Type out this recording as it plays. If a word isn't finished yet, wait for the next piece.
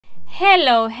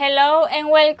Hello and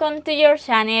welcome to your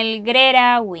channel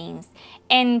GretaWings,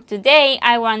 and today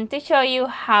I want to show you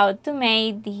how to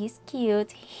make this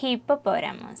cute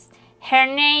hippopotamus. Her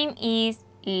name is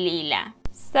Lila.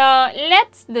 So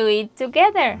let's do it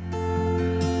together.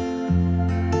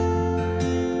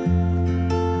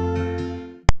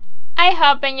 I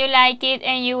hope you like it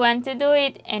and you want to do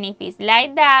it, and if it's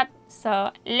like that,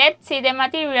 so let's see the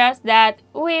materials that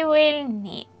we will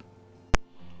need.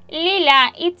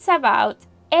 Lila is about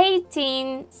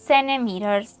 18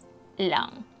 centimeters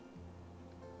long.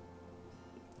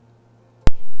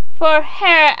 For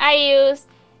her, I use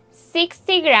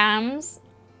 60 grams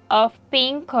of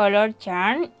pink colored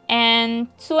yarn and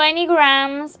 20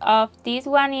 grams of this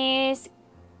one is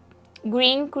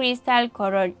green crystal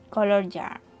colored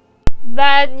yarn.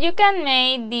 But you can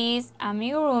make this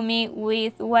amigurumi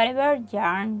with whatever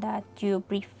yarn that you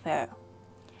prefer.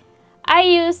 I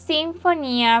use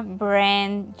Sinfonia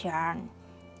brand yarn.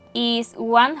 It's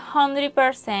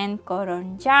 100%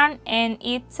 cotton yarn and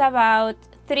it's about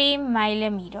 3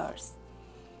 millimeters.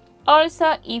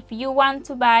 Also, if you want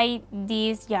to buy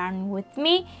this yarn with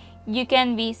me, you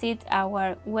can visit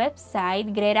our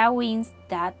website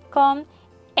GretaWings.com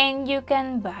and you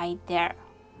can buy there.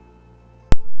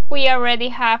 We already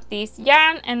have this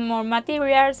yarn and more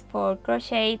materials for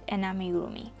crochet and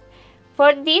amigurumi.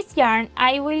 For this yarn,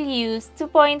 I will use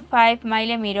 2.5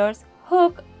 millimeters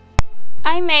hook.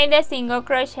 I made a single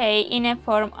crochet in a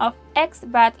form of X,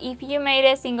 but if you made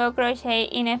a single crochet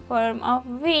in a form of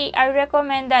V, I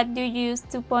recommend that you use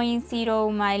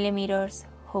 2.0 millimeters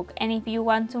hook. And if you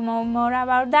want to know more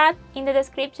about that, in the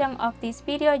description of this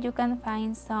video you can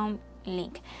find some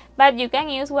link. But you can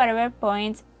use whatever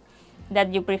points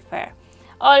that you prefer.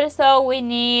 Also, we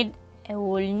need a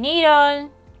wool needle,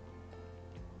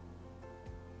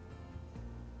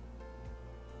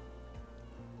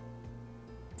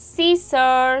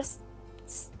 scissors,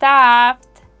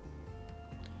 stuffed,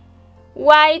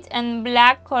 white and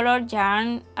black colored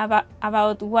yarn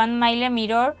about 1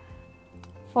 millimeter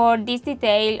for this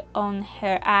detail on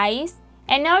her eyes,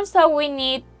 and also we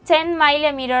need 10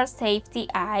 millimeter safety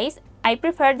eyes. I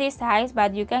prefer this size,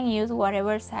 but you can use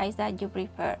whatever size that you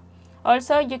prefer.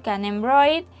 Also, you can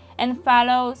embroider and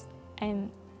follow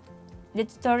the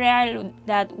tutorial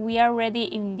that we are ready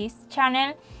in this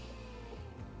channel.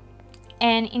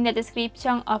 And in the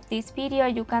description of this video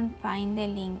you can find the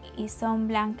link. It's some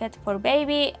blanket for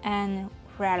baby and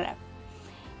relief.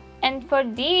 And for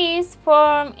this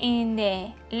form in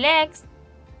the legs,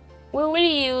 we will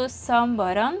use some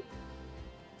button.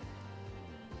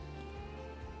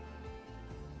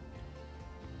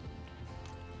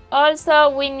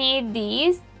 Also, we need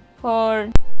this for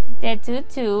the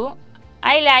tutu.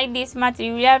 I like this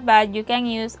material, but you can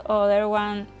use other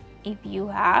one if you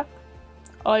have.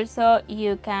 Also,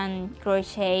 you can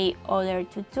crochet other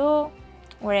tutu,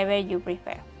 wherever you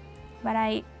prefer. But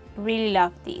I really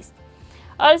love this.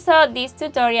 Also, this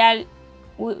tutorial,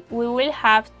 we will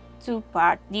have two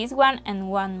parts, this one and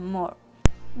one more.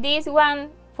 This one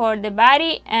for the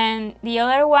body and the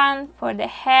other one for the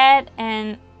head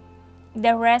and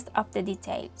the rest of the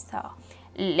details. So,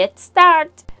 let's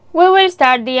start. We will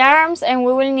start the arms and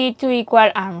we will need 2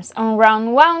 equal arms. On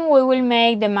round 1, we will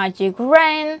make the magic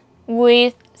rain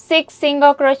with 6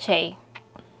 single crochet.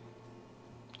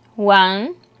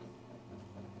 1,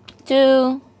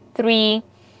 2, 3,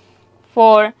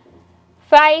 4,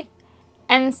 5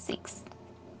 and 6.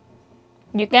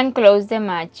 You can close the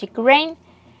magic rain,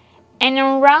 and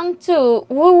on round 2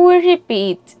 we will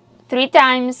repeat 3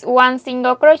 times 1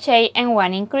 single crochet and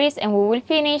 1 increase, and we will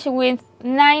finish with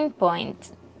 9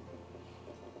 points.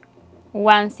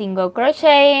 1 single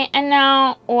crochet and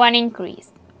now 1 increase.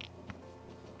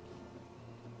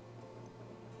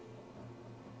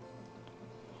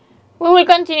 We will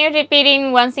continue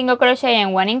repeating 1 single crochet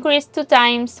and 1 increase 2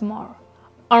 times more.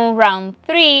 On round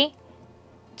 3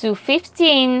 to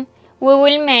 15, we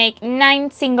will make 9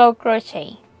 single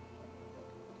crochet.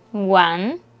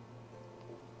 1,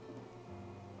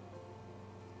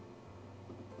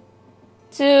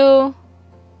 2,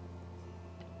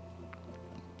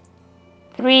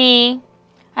 3.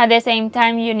 At the same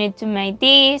time, you need to make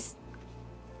this.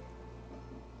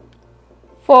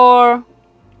 4,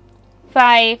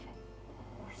 5,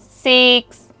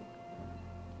 6,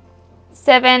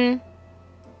 7,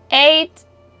 8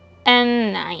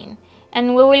 and 9,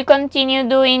 and we will continue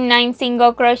doing 9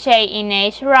 single crochet in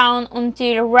each round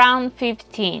until round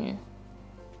 15.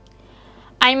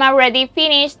 I'm already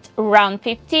finished round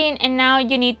 15, and now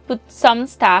you need to put some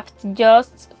stuff,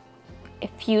 just a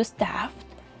few stuff.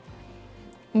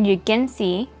 You can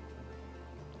see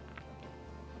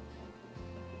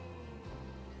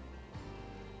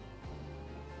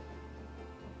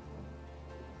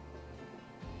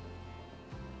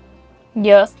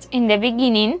just in the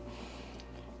beginning.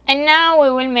 And now we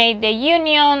will make the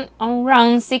union. On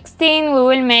round 16 we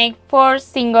will make 4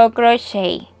 single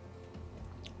crochet.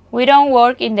 We don't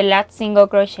work in the last single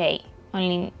crochet,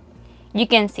 only you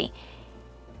can see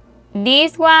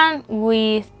this one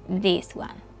with this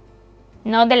one,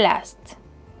 not the last.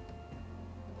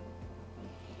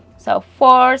 So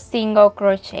 4 single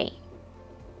crochet,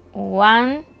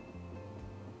 1,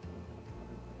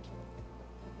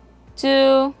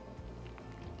 2,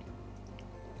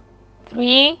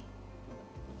 3,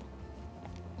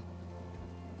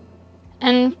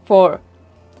 and 4.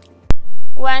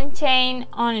 One chain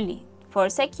only for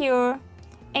secure,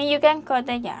 and you can cut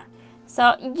the yarn.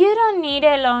 So you don't need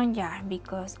a long yarn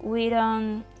because we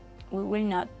will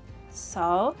not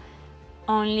sew,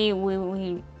 only we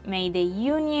will make the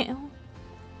union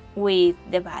with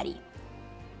the body.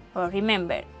 Or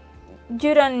remember,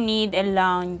 you don't need a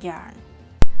long yarn.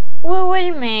 We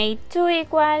will make 2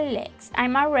 equal legs.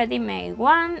 I'm already made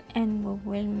one, and we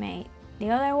will make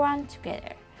the other one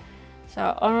together.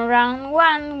 So on round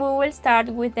 1 we will start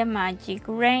with the magic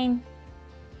rain,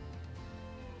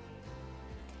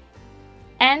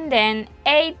 and then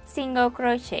 8 single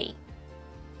crochet,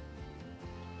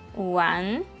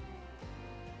 1,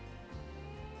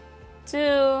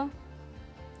 2,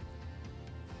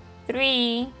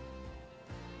 3,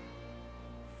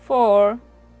 4,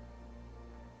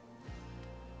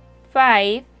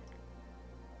 5,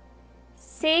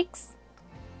 6,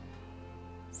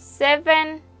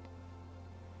 7,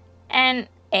 and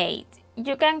 8.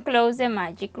 You can close the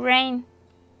magic rain.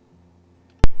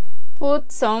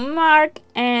 Put some mark,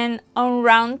 and on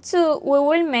round 2 we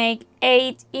will make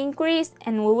 8 increase,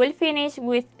 and we will finish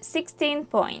with 16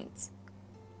 points.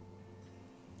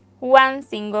 1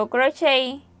 single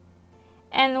crochet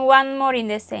and 1 more in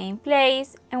the same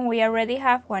place, and we already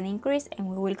have 1 increase, and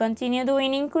we will continue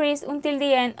doing increase until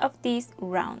the end of this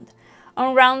round.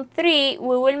 On round 3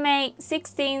 we will make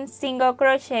 16 single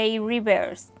crochet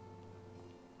reverse.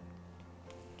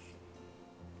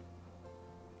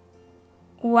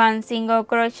 1 single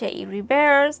crochet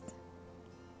reverse,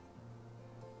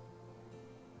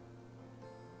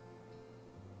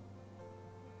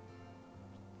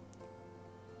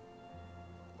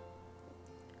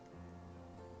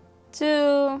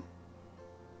 2,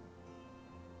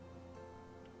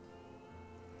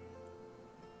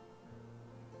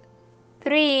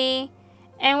 3,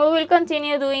 and we will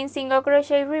continue doing single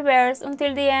crochet reverse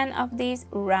until the end of this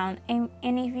round. And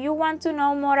if you want to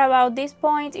know more about this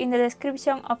point, in the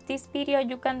description of this video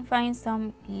you can find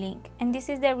some link, and this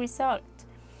is the result.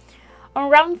 On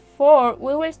round 4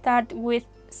 we will start with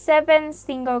 7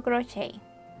 single crochet,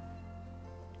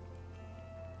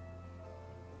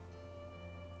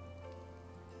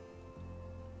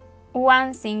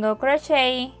 1 single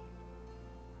crochet,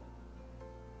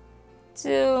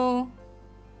 2,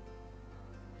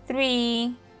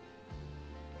 3,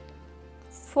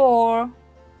 4,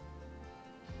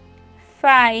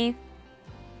 5,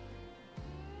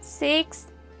 6,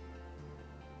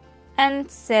 and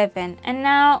 7, and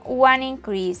now 1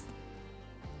 increase,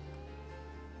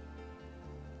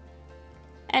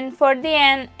 and for the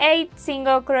end 8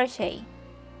 single crochet,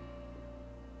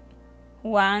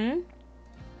 1,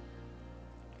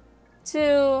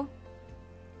 2,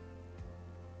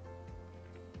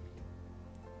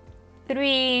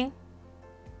 3,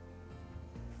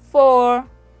 4,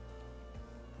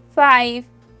 5,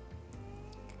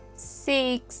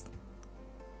 6,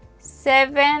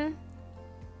 7,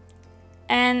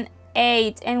 and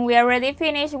 8, and we already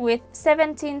finished with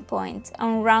 17 points.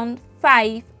 On round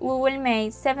 5 we will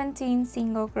make 17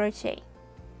 single crochet,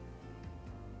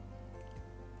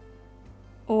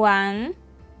 1,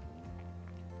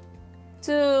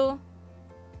 2,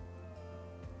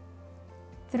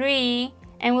 3,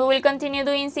 and we will continue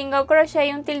doing single crochet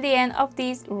until the end of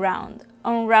this round.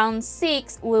 On round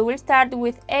 6 we will start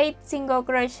with 8 single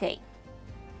crochet,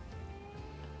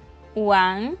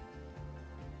 1,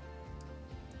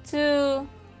 2,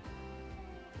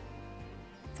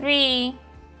 3,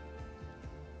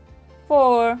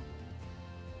 4,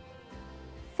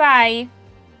 5,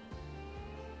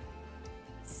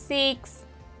 6,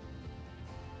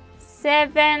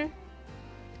 7,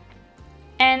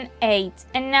 and 8,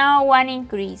 and now 1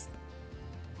 increase,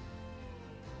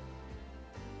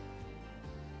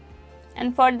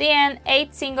 and for the end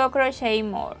 8 single crochet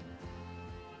more,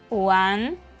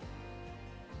 1,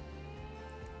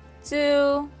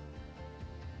 2,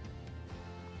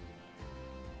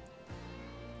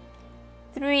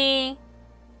 3,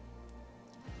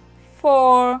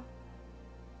 4,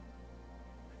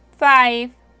 5,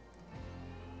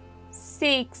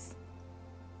 6,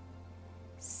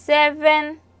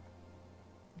 7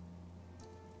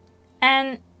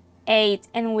 and 8,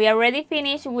 and we already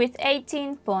finished with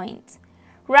 18 points.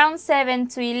 Round 7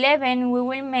 to 11, we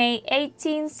will make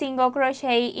 18 single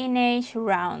crochet in each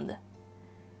round.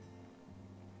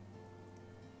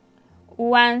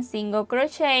 1 single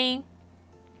crochet,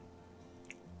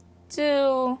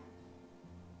 2,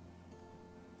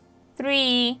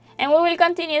 3, and we will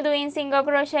continue doing single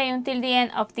crochet until the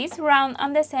end of this round,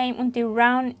 and the same until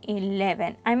round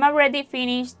 11. I'm already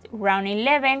finished round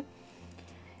 11.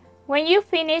 When you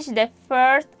finish the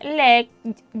first leg,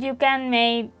 you can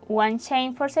make 1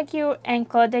 chain for secure and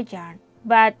cut the yarn,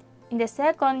 but in the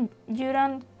second you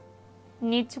don't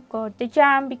need to cut the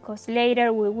yarn because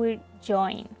later we will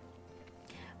join.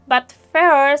 But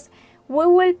first we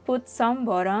will put some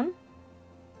button,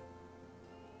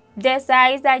 the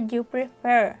size that you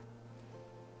prefer.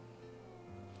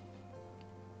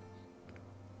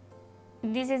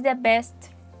 This is the best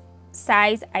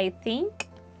size, I think.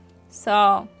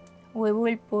 So we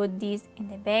will put this in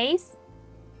the base.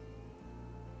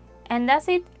 And that's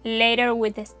it. Later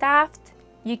with the stuffed,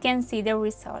 you can see the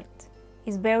result.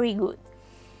 It's very good.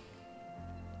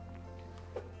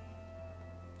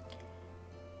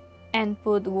 And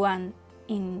put 1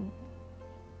 in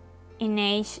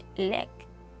each leg.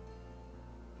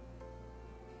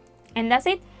 And that's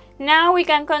it. Now we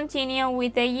can continue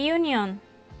with the union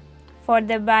for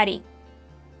the body.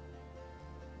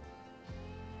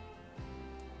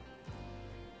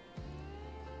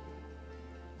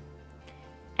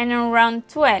 And on round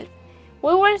 12,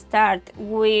 we will start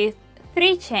with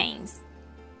 3 chains.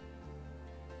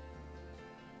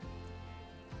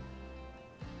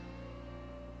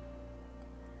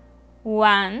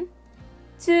 1,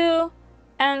 2,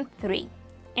 and 3.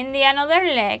 In the another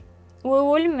leg, we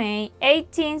will make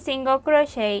 18 single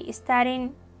crochet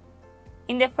starting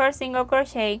in the first single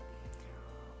crochet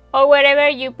or wherever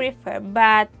you prefer,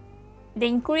 but the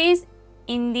increase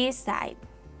in this side.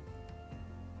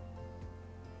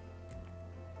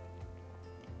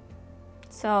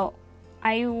 So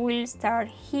I will start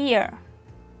here,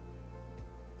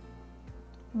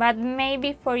 but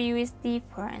maybe for you it's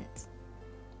different.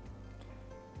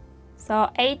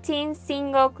 So 18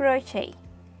 single crochet,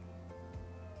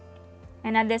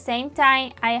 and at the same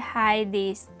time I hide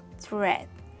this thread.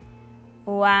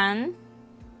 1,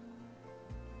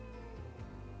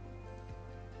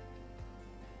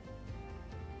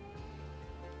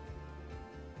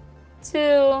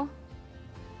 2,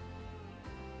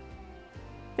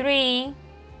 3,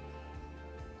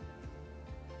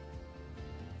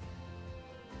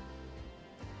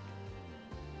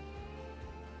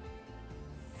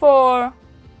 4,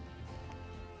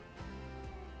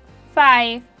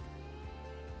 5,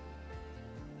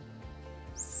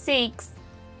 6,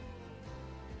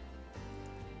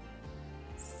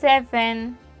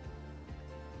 7,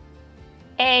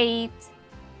 8,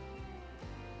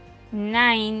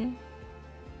 9,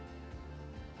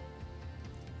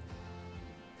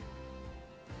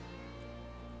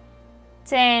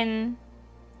 10,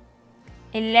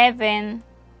 11,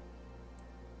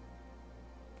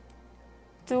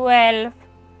 12,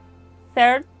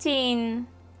 13,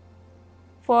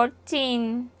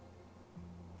 14,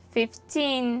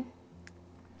 15,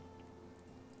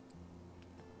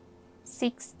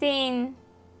 16,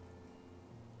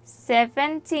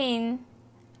 17,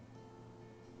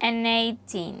 and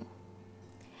 18.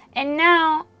 And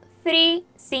now 3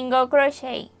 single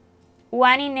crochet,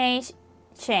 1 in each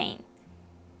chain.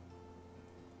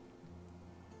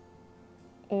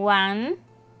 1,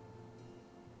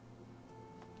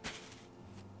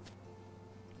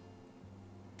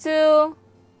 2,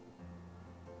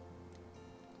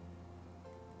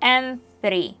 and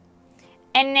 3,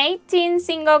 and 18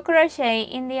 single crochet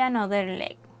in the another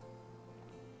leg.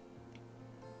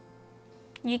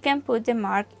 You can put the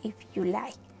mark if you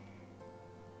like.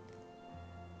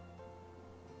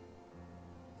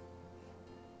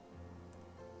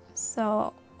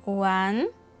 So 1,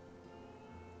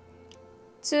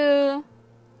 2,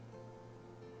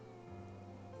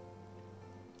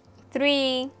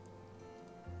 3,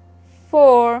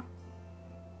 4,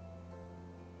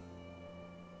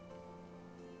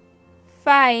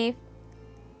 5,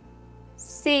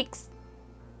 6,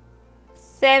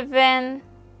 7,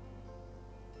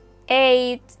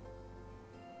 8,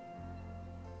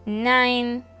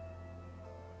 9,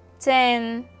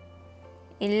 10,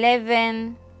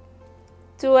 11,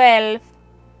 12,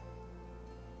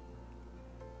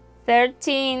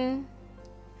 13,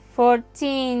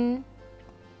 14,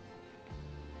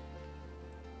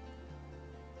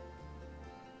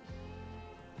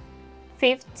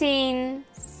 15,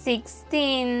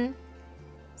 16,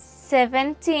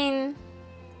 17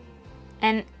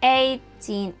 and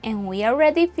 18, and we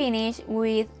already finished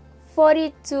with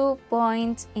 42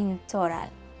 points in total.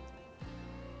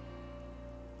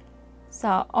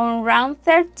 So on round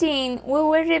 13 we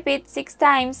will repeat 6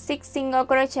 times 6 single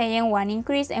crochet and 1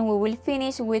 increase, and we will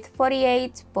finish with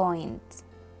 48 points.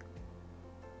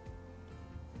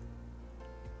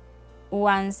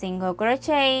 1 single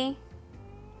crochet,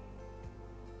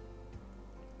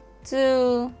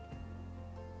 2,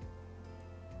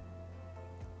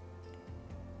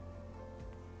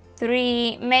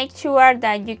 3. Make sure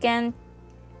that you can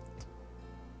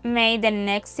make the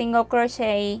next single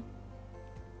crochet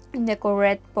in the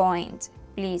correct point,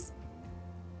 please.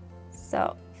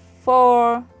 So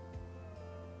 4,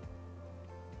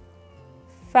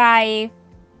 5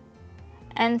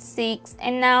 and 6,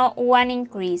 and now 1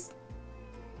 increase.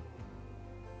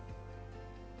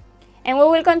 And we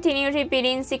will continue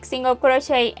repeating 6 single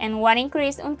crochet and 1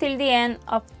 increase until the end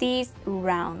of this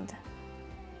round.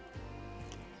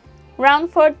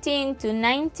 Round 14 to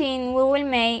 19 we will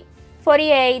make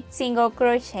 48 single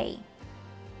crochet.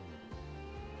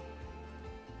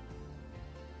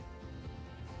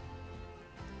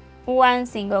 1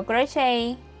 single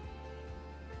crochet,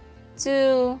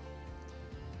 2,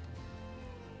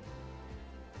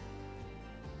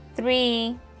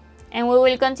 3, and we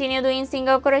will continue doing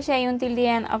single crochet until the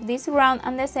end of this round,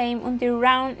 and the same until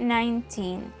round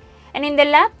 19. And in the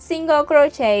last single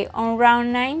crochet on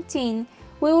round 19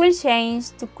 we will change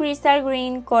to crystal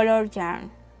green color yarn.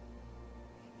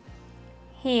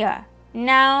 Here,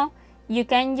 now you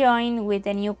can join with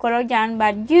a new color yarn,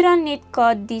 but you don't need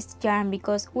cut this yarn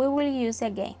because we will use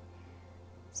again.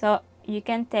 So you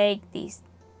can take this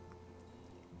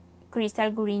crystal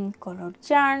green color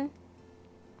yarn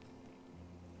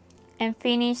and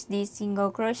finish this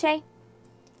single crochet.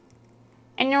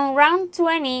 And on round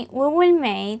 20 we will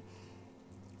make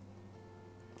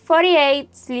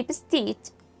 48 slip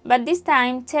stitch, but this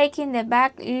time taking the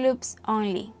back loops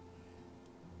only.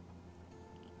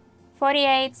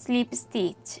 48 slip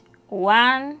stitch,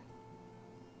 1,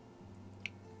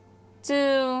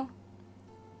 2,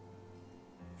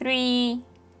 3,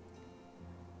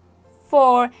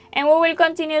 4, and we will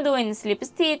continue doing slip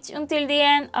stitch until the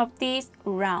end of this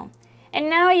round. And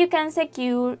now you can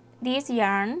secure this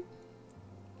yarn,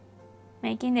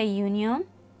 making the union.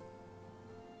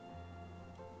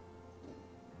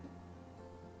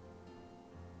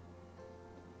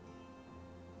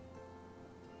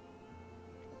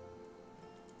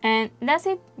 And that's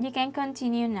it, you can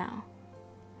continue now.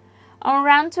 On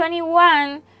round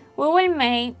 21 we will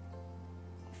make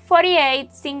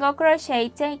 48 single crochet,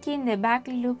 taking the back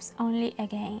loops only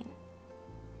again.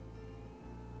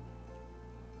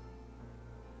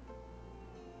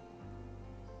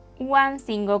 One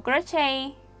single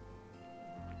crochet,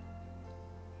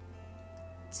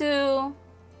 2,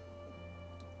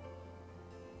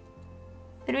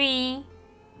 3,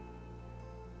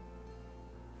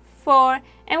 4,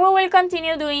 and we will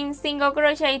continue doing single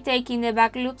crochet, taking the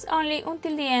back loops only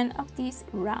until the end of this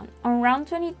round. On round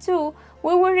 22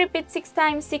 we will repeat 6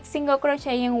 times 6 single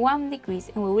crochet and 1 decrease,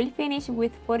 and we will finish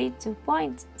with 42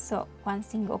 points. So 1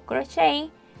 single crochet,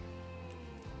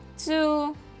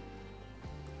 2,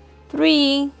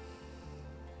 3,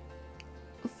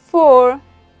 4,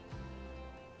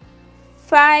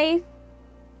 5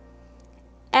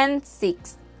 and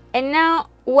 6, and now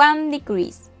 1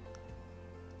 decrease.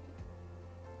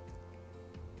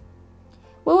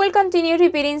 We will continue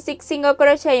repeating 6 single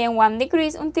crochet and 1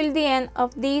 decrease until the end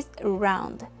of this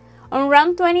round. On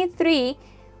round 23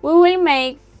 we will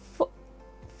make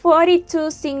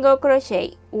 42 single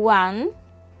crochet, 1,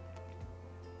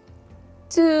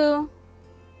 2,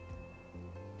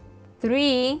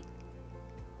 3,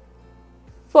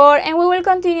 4, and we will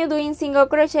continue doing single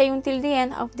crochet until the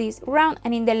end of this round.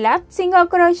 And in the last single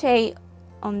crochet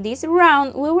on this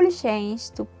round we will change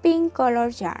to pink color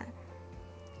yarn.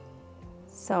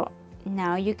 So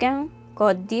now you can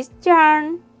cut this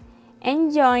yarn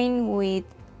and join with,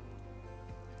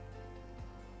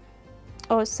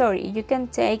 oh sorry, you can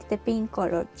take the pink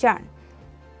color yarn.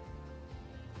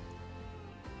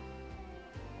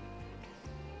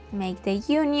 Make the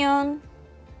union.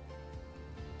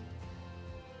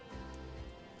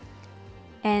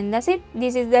 And that's it.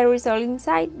 This is the result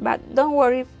inside, but don't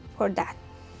worry for that.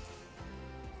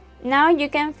 Now you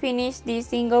can finish this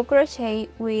single crochet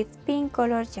with pink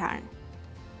color yarn.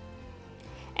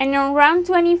 And on round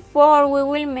 24 we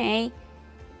will make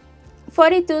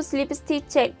 42 slip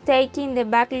stitches, taking the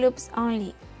back loops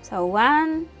only. So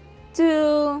 1,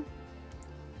 2,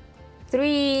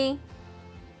 3,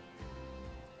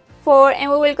 4,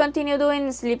 and we will continue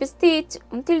doing slip stitch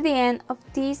until the end of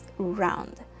this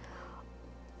round.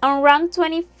 On round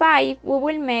 25 we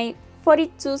will make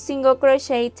 42 single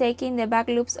crochet, taking the back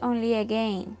loops only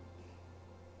again.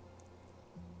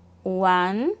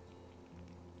 1,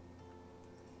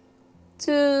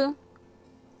 2,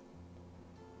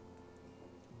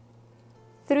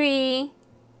 3,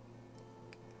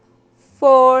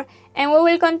 4, and we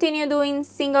will continue doing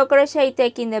single crochet,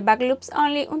 taking the back loops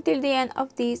only until the end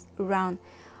of this round.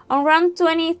 On round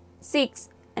 26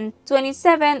 and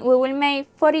 27 we will make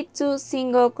 42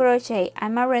 single crochet.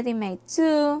 I'm already made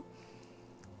 2,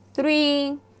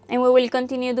 3, and we will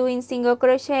continue doing single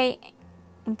crochet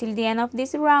until the end of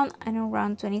this round and on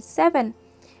round 27.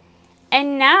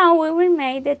 And now we will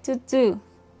make the tutu.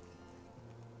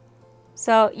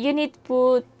 So you need to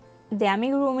put the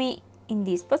amigurumi in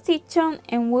this position,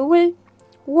 and we will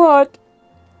work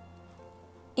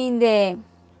in the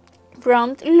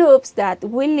front loops that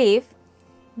will leave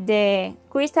the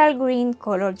crystal green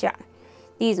color yarn,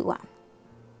 this one.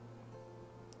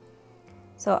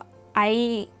 So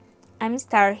I'm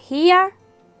start here,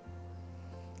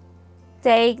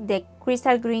 take the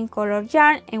crystal green color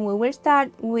yarn, and we will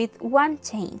start with 1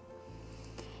 chain,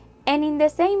 and in the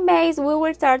same base we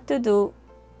will start to do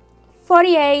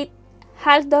 48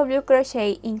 half double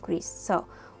crochet increase. So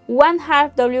 1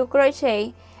 half double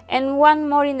crochet and 1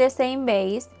 more in the same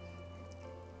base,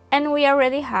 and we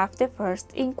already have the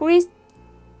first increase.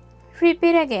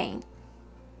 Repeat again.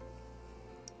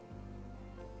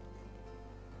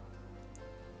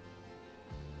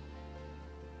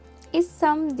 It's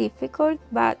some difficult,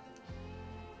 but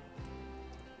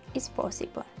it's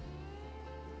possible.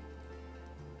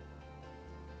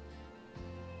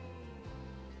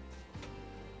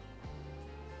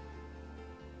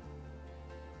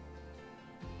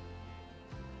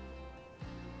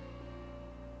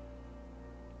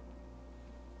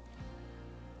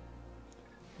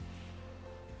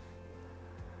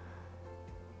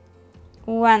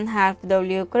 One half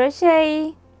double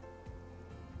crochet,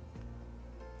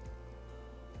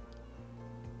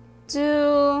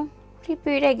 2,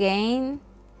 repeat again,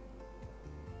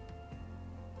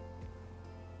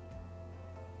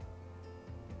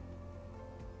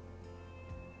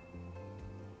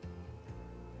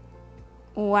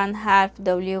 1 half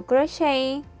double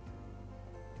crochet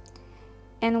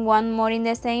and 1 more in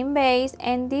the same base,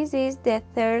 and this is the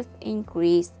third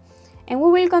increase. And we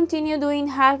will continue doing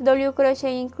half double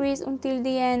crochet increase until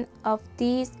the end of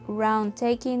this round,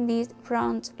 taking this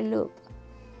front loop.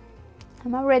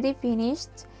 I'm already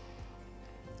finished,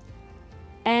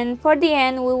 and for the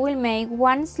end we will make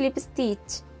 1 slip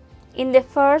stitch in the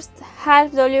first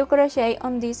half double crochet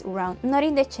on this round, not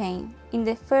in the chain, in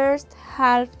the first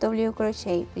half double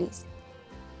crochet, please.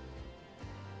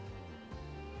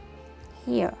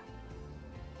 Here.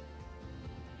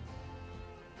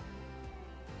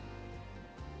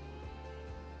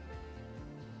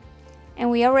 And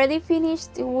we already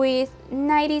finished with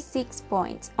 96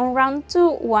 points. On round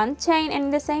 2, 1 chain, and in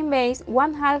the same base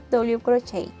 1 half double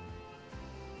crochet.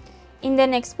 In the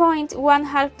next point, 1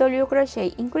 half double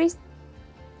crochet increase.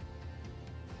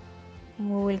 And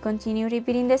we will continue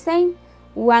repeating the same.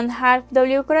 1 half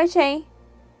double crochet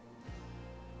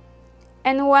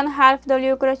and 1 half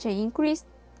double crochet increase.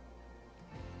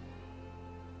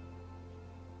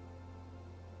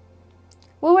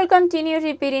 We will continue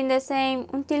repeating the same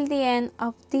until the end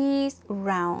of this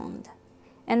round.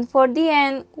 And for the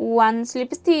end, 1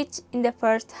 slip stitch in the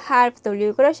first half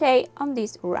double crochet on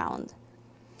this round.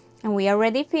 And we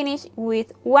already finished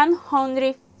with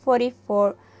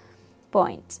 144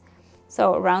 points.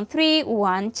 So round 3,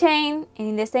 1 chain, and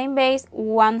in the same base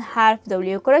 1 half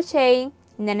double crochet.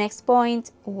 In the next point,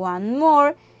 1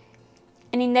 more,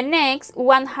 and in the next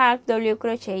 1 half double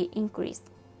crochet increase.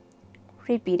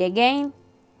 Repeat again.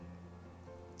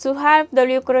 2 half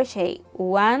double crochet,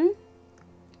 1,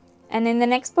 and in the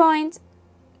next point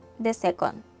the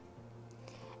second,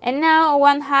 and now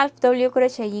 1 half double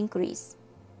crochet increase.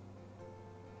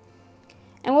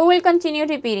 And we will continue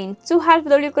repeating 2 half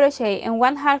double crochet and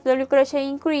 1 half double crochet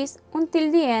increase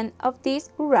until the end of this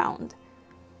round.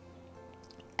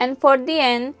 And for the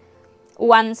end,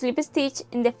 1 slip stitch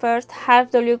in the first half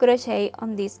double crochet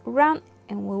on this round,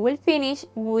 and we will finish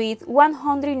with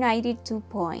 192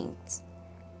 points.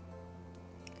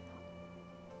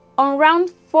 On round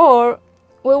 4,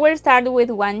 we will start with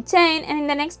 1 chain, and in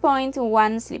the next point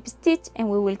 1 slip stitch, and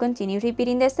we will continue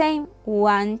repeating the same.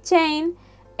 1 chain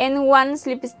and 1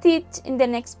 slip stitch in the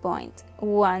next point.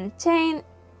 1 chain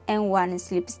and 1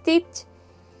 slip stitch,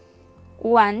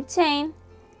 1 chain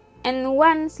and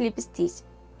 1 slip stitch.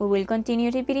 We will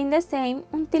continue repeating the same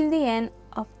until the end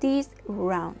of this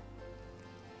round.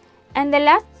 And the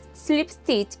last slip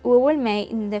stitch we will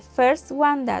make in the first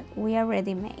one that we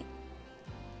already made.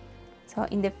 So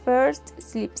in the first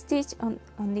slip stitch on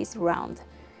this round.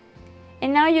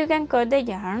 And now you can cut the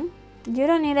yarn. You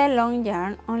don't need a long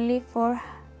yarn, only for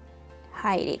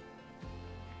hide it.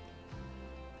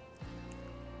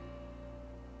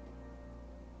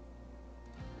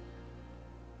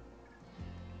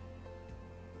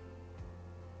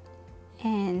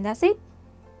 And that's it.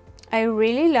 I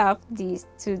really love this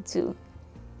tutu.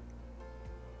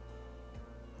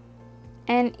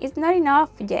 And it's not enough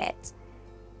yet.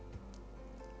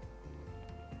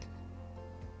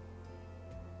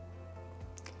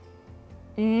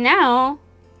 Now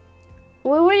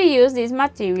we will use this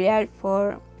material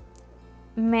for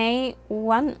make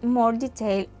one more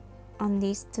detail on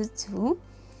this tutu.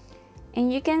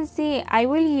 And you can see I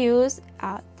will use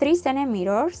 3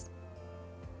 centimeters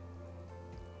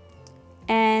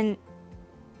and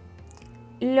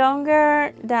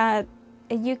longer that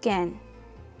you can.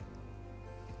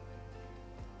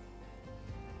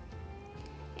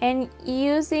 And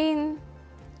using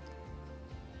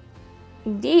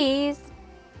this,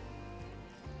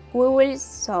 we will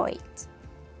sew it.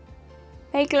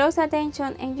 Pay close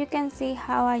attention and you can see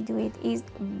how I do it. It's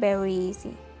very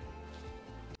easy.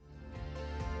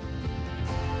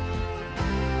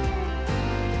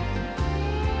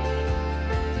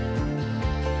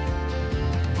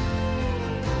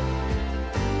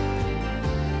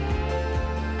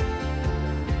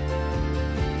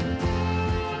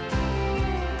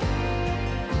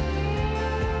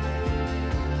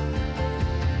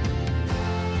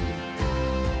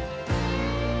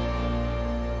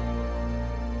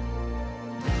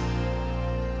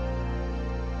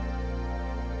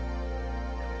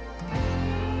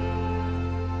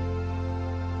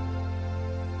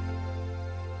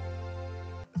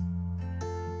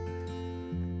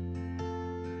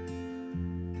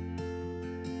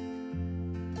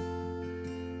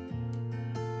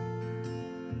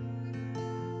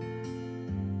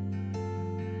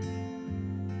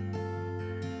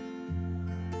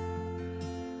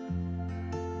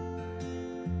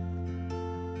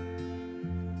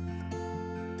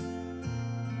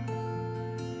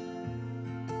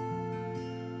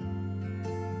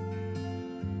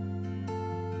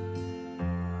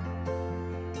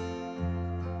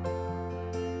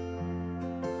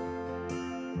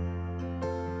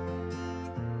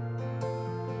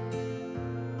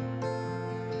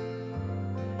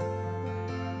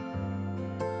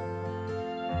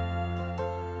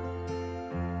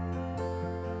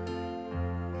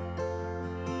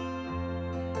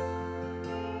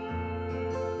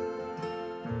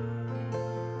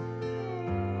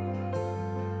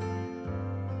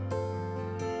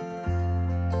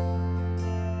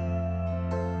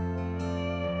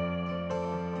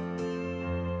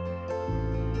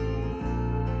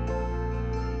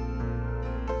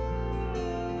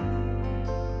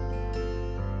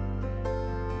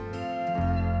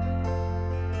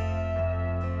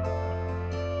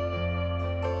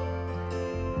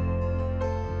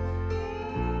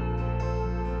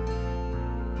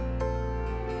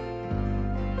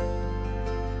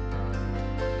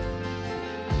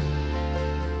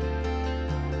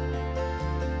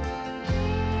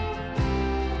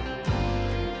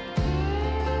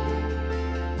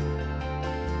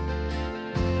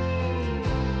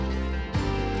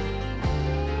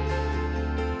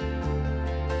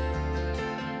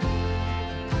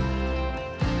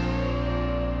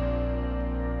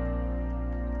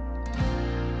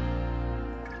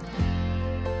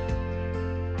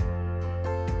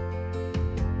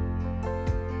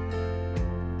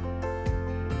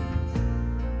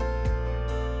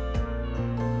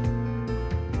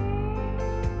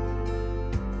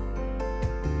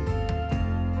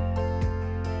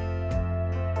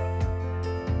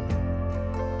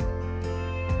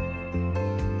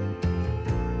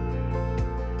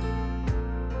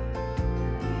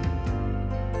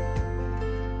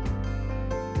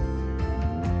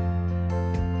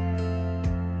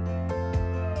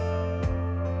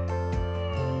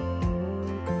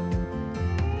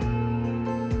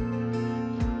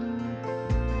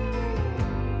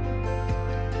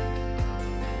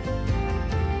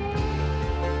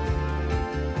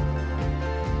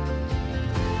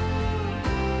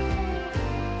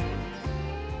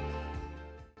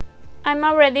 I'm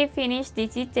already finished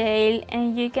this detail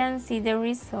and you can see the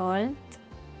result.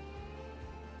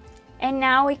 And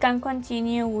now we can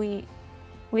continue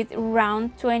with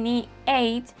round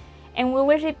 28 and we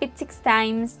will repeat 6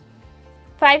 times,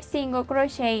 5 single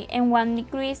crochet and 1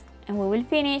 decrease, and we will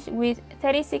finish with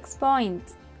 36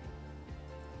 points.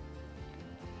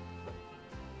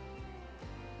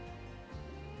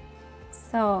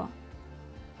 So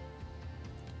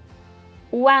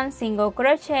 1 single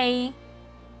crochet,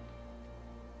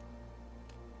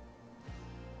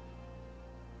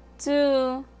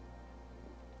 2,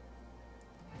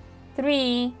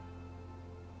 3,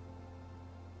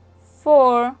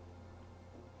 4,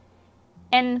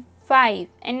 and 5,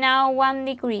 and now 1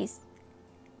 decrease.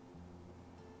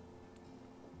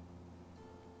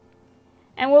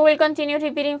 And we will continue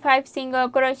repeating 5 single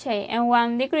crochet and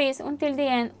 1 decrease until the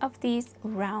end of this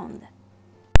round.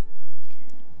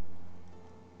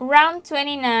 Round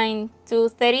 29 to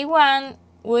 31,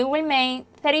 we will make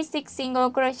 36 single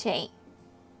crochet.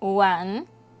 1,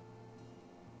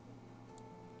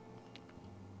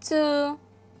 2,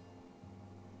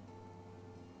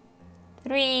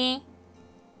 3,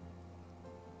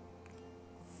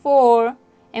 4,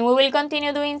 and we will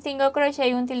continue doing single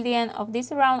crochet until the end of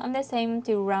this round, and the same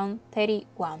until round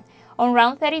 31. On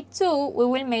round 32, we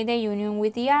will make the union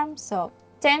with the arm, so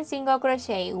 10 single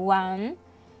crochet. 1,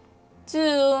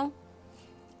 2,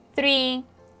 3,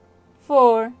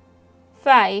 4,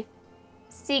 5,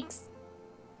 6,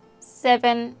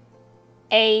 7,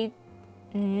 8,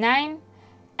 9,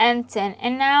 and 10.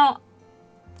 And now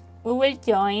we will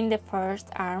join the first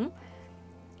arm.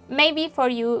 Maybe for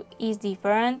you is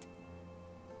different,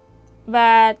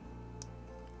 but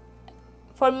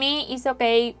for me it's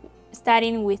okay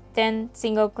starting with 10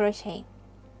 single crochet.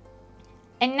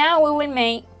 And now we will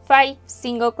make 5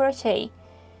 single crochet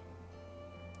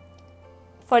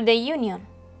for the union.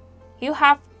 You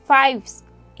have 5s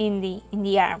in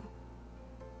the arm.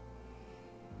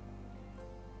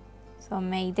 So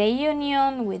make the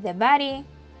union with the body,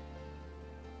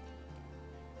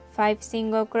 5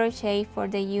 single crochet for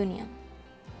the union.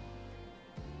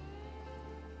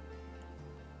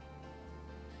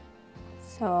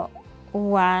 So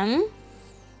 1,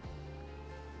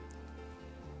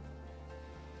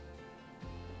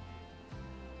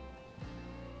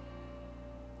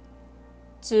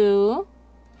 2,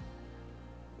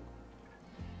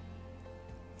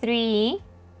 3,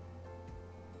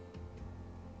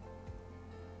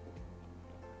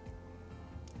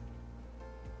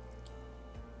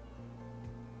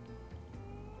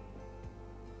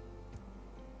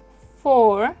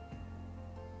 4,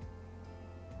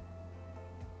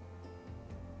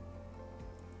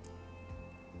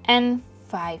 and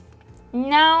 5.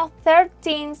 Now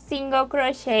 13 single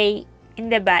crochet in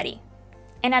the body,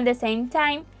 and at the same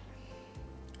time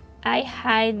I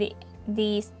hide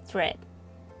this thread.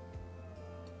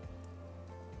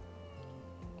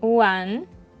 1,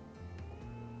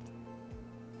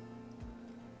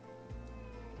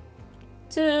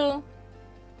 2,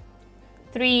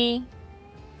 3,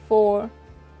 4,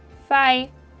 5,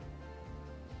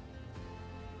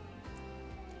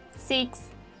 6,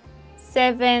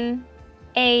 7,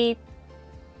 8,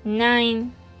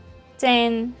 9,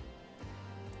 10,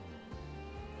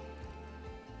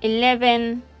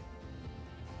 11,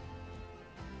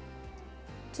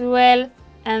 12,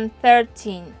 and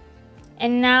 13.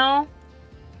 And now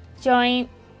join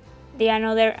the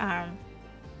another arm.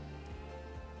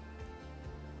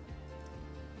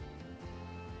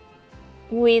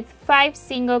 With 5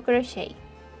 single crochet.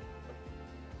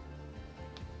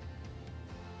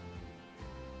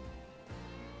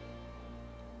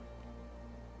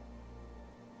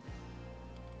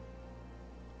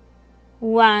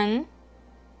 One,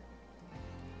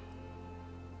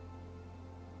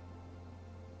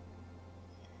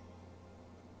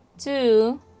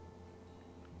 2,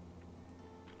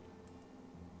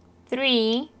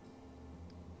 3,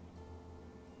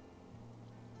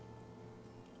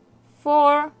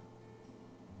 4,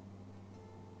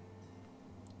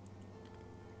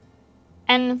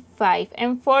 and 5.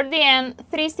 And for the end,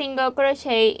 3 single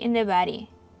crochet in the body.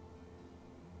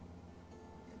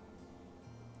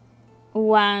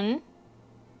 1,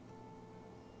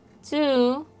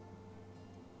 2,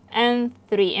 and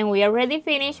 3. And we already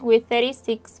finished with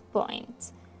 36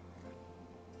 points.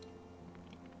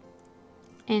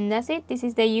 And that's it. This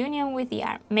is the union with the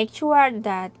arm. Make sure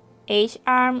that each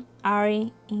arm are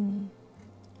in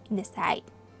the side.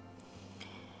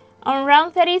 On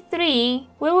round 33,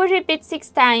 we will repeat 6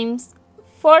 times,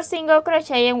 4 single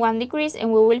crochet and 1 decrease,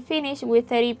 and we will finish with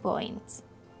 30 points.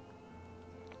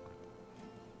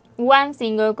 1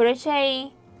 single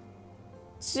crochet,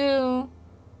 2,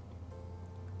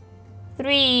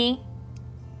 3,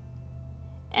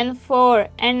 and 4,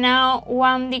 and now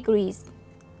 1 decrease.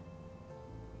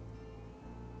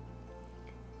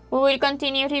 We will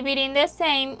continue repeating the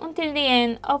same until the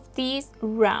end of this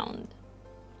round.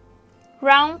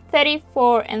 Round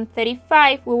 34 and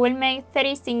 35, we will make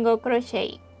 30 single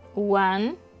crochet.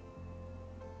 1,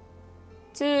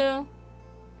 2,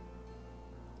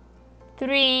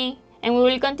 3, and we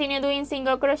will continue doing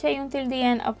single crochet until the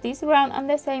end of this round, and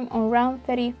the same on round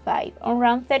 35. On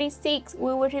round 36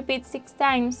 we will repeat 6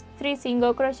 times 3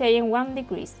 single crochet and 1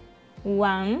 decrease.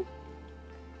 1,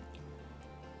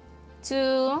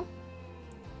 2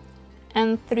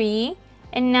 and 3,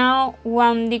 and now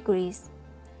 1 decrease,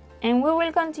 and we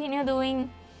will continue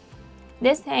doing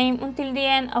the same until the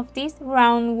end of this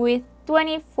round with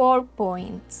 24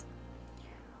 points.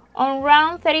 On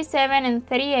round 37 and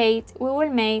 38 we will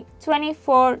make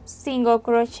 24 single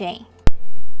crochet.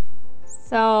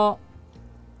 So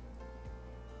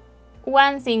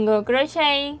 1 single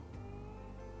crochet,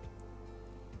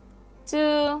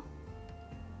 2,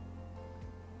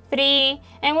 3,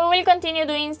 and we will continue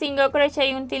doing single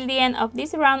crochet until the end of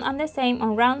this round, and the same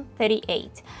on round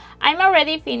 38. I'm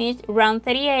already finished round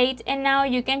 38, and now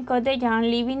you can cut the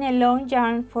yarn, leaving a long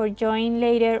yarn for join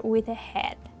later with a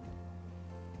head.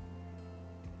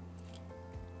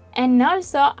 And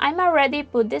also I'm already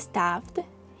put the stuffed.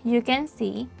 You can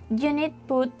see you need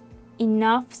put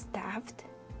enough stuffed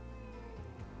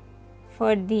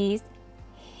for this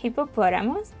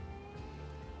hippopotamus.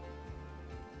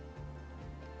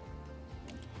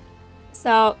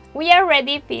 So we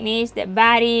already finished the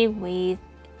body with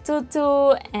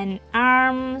tutu and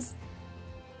arms.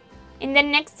 In the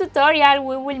next tutorial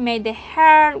we will make the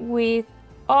hair with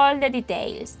all the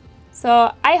details.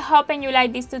 So I hope and you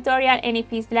like this tutorial, and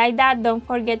if it's like that, don't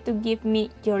forget to give me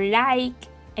your like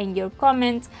and your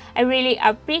comments. I really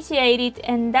appreciate it,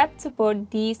 and that support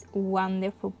this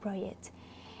wonderful project.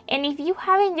 And if you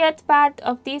haven't yet part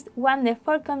of this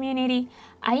wonderful community,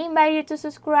 I invite you to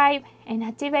subscribe and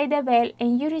activate the bell,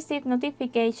 and you receive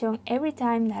notification every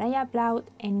time that I upload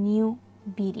a new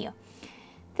video.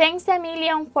 Thanks a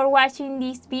million for watching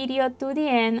this video to the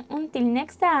end. Until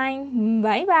next time,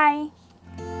 bye bye!